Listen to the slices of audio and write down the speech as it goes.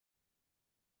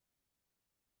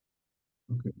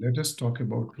Okay, let us talk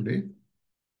about today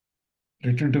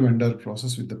return to vendor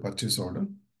process with the purchase order.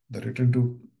 The return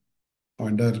to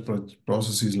vendor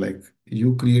process is like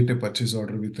you create a purchase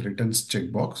order with returns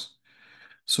checkbox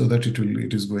so that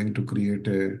it is going to create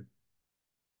a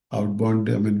outbound.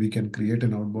 I mean, we can create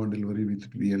an outbound delivery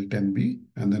with VL10B,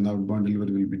 and then outbound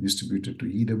delivery will be distributed to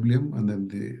EWM, and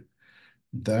then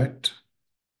that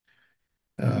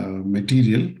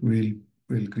material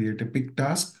will create a pick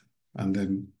task and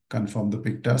then confirm the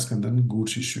pick task and then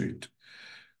goods issue it.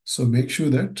 So make sure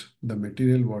that the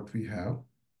material what we have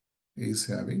is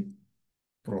having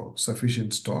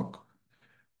sufficient stock,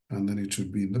 and then it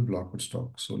should be in the blocked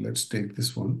stock. So let's take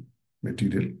this one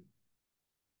material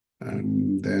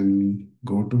and then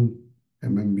go to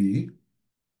MMBE.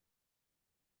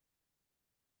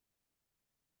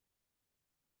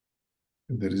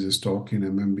 There is a stock in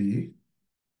MMBE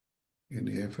in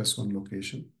AFS1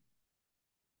 location.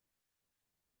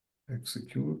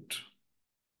 Execute.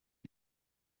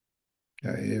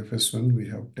 Yeah, AFS1 we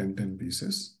have 10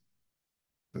 pieces.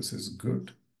 This is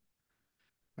good.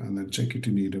 And then check it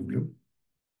in EW.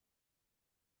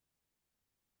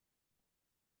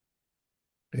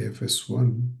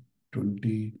 AFS1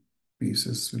 20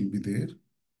 pieces will be there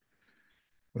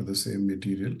for the same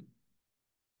material.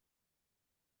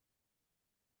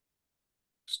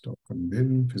 Stock and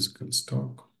bin, physical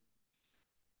stock.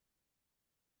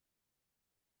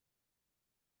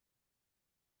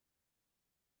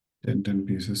 10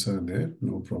 pieces are there,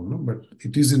 no problem. But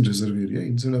it is in reserve area.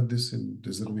 Instead of this in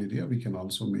reserve area, we can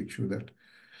also make sure that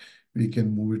we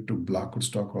can move it to blocked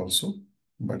stock also.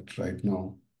 But right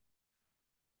now,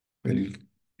 we'll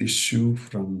issue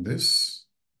from this.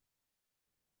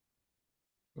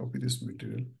 Copy this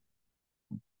material.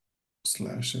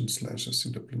 Slash and slash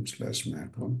SCWM slash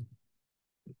mat1.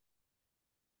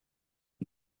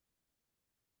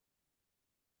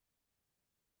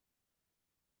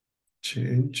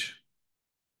 Change.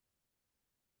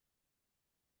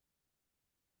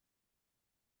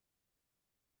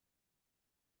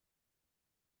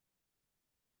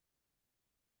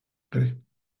 Okay.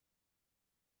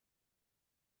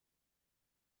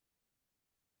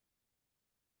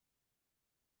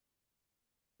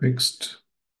 Fixed.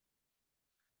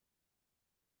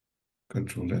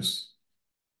 Control S.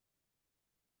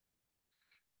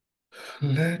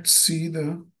 Let's see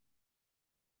the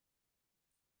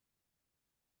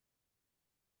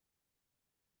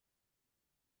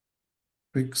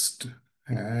fixed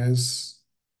as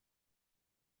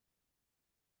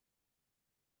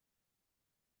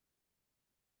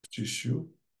issue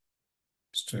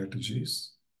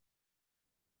strategies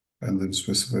and then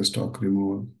specify stock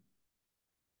removal.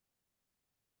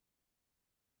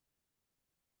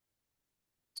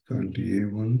 Currently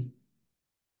A1.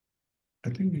 I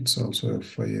think it's also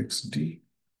FIXD.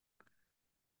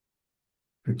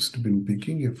 Fixed bin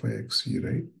picking FIXE,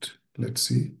 right? Let's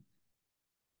see.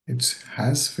 It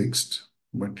has fixed,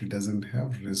 but it doesn't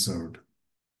have reserved.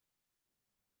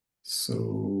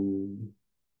 So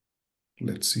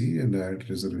let's see and add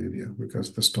reserve area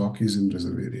because the stock is in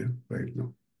reserve area right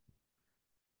now.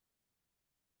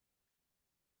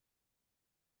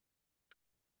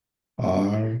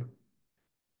 R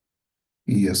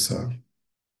ESR.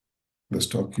 The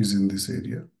stock is in this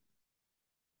area.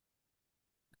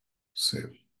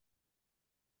 Save.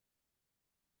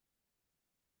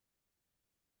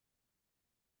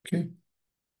 Okay.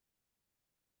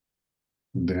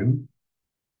 Then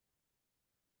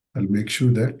I'll make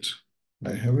sure that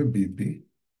I have a BP.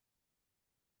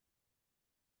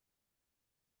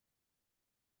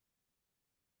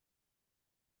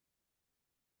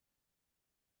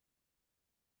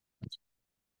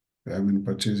 I'm in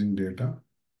purchasing data.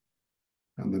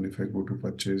 And then if I go to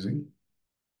purchasing,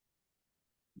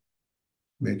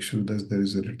 make sure that there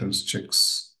is a returns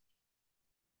checks.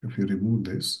 If you remove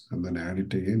this and then add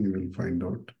it again, you will find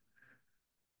out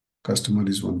customer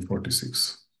is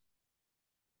 146.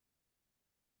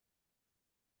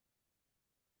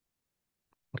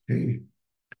 Okay.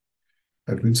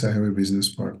 That means I have a business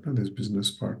partner. This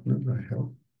business partner I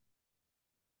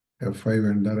have F5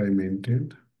 vendor I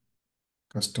maintained.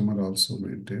 Customer also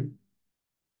maintained.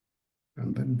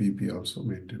 And then BP also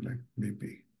maintained like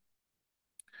BP.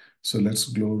 So let's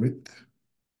go with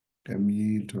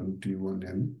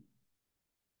ME21N.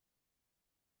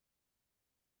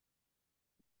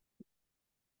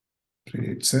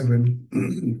 Create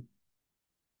 7.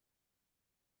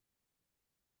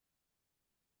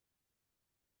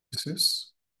 This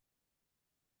is.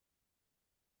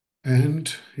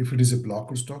 And if it is a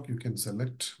blocked stock, you can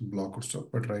select blocked stock.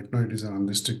 But right now it is an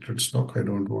unrestricted stock. I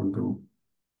don't want to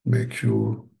make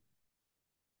sure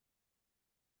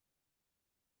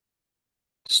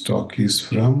Stock is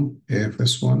from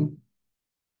AFS1.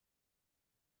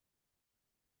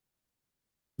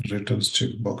 Returns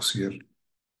checkbox here.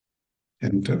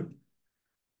 Enter.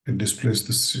 It displays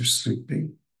the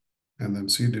shipping, and then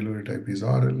see delivery type is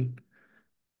RL.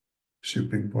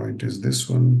 Shipping point is this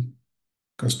one.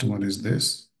 Customer is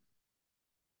this.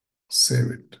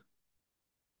 Save it.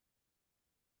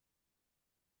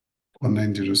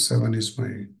 1907 is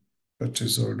my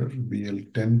purchase order.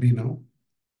 BL10B now.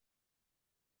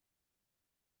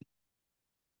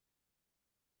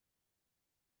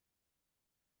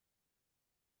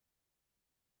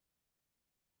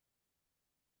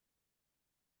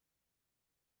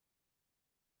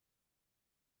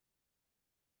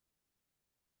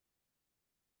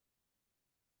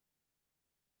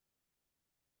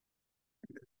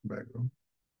 Background.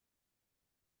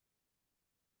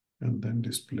 And then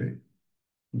display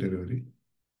delivery.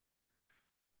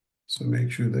 So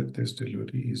make sure that this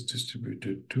delivery is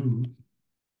distributed to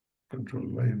Control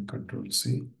Y and Control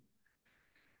C.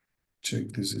 Check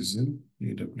this is in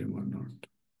EWM or not.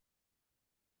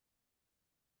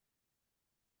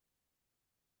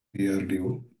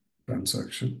 ERDO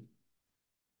transaction.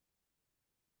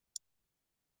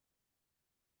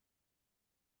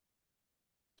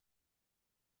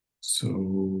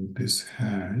 So this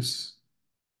has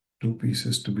two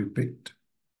pieces to be picked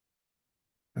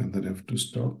and then F2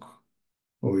 stock.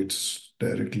 Oh, it's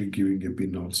directly giving a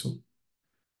bin also.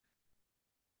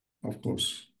 Of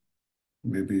course,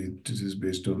 maybe this is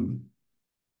based on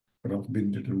rough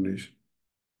bin determination.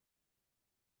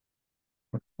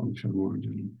 Function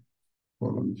module,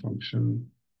 column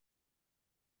function.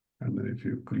 And then if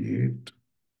you create,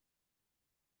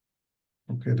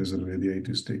 okay, result variate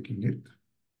is taking it.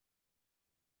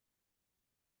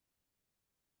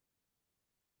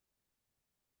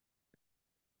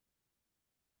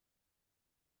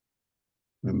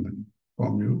 And then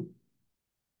formula,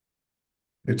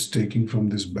 it's taking from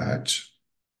this batch.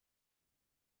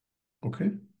 Okay.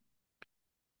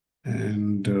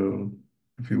 And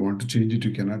if you want to change it,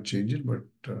 you cannot change it. But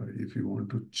if you want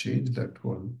to change that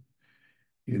one,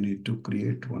 you need to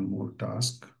create one more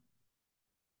task.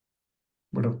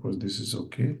 But of course, this is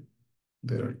okay.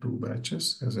 There are two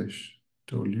batches, as I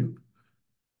told you,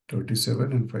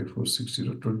 37 and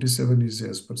 5460. 27 is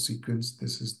as per sequence.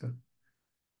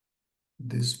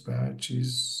 This batch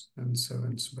is and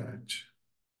 7th batch.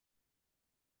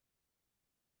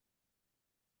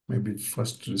 Maybe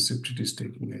first receipt it is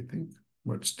taking, I think,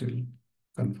 but still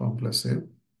confirm plus save.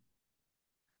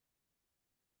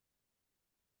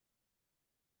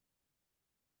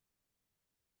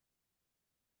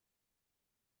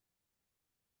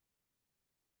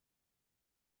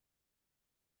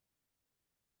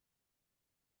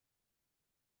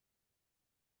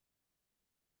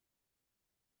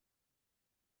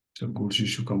 So goods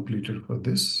issue completed for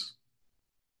this.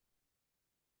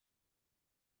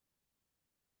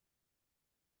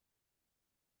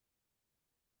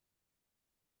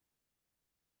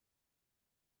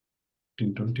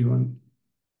 In 21,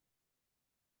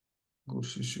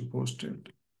 goods issue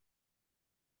posted.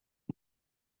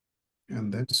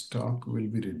 And then stock will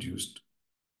be reduced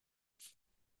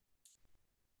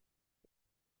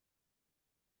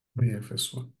by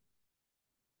FS1.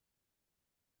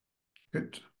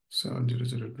 Good.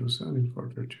 70027 in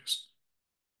for reduced.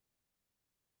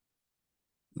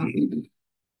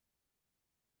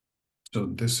 So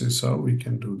this is how we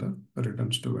can do the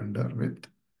returns to vendor with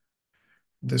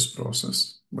this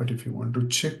process. But if you want to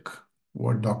check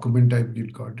what document type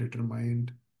it got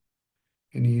determined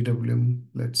in EWM,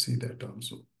 let's see that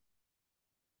also.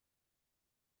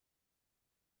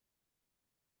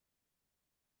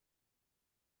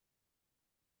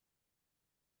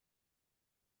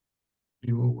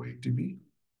 UOYTB.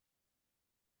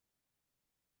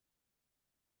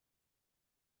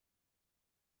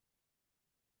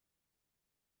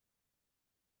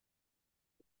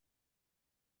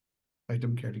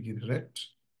 Item category ret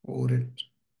or ret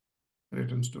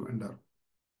returns to vendor.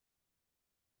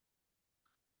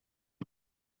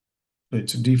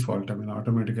 It's default. I mean,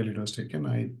 automatically it was taken.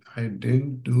 I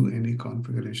didn't do any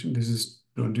configuration. This is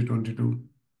 2022,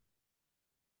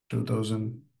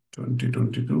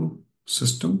 2022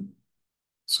 system.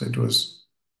 So it was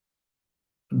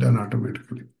done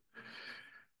automatically.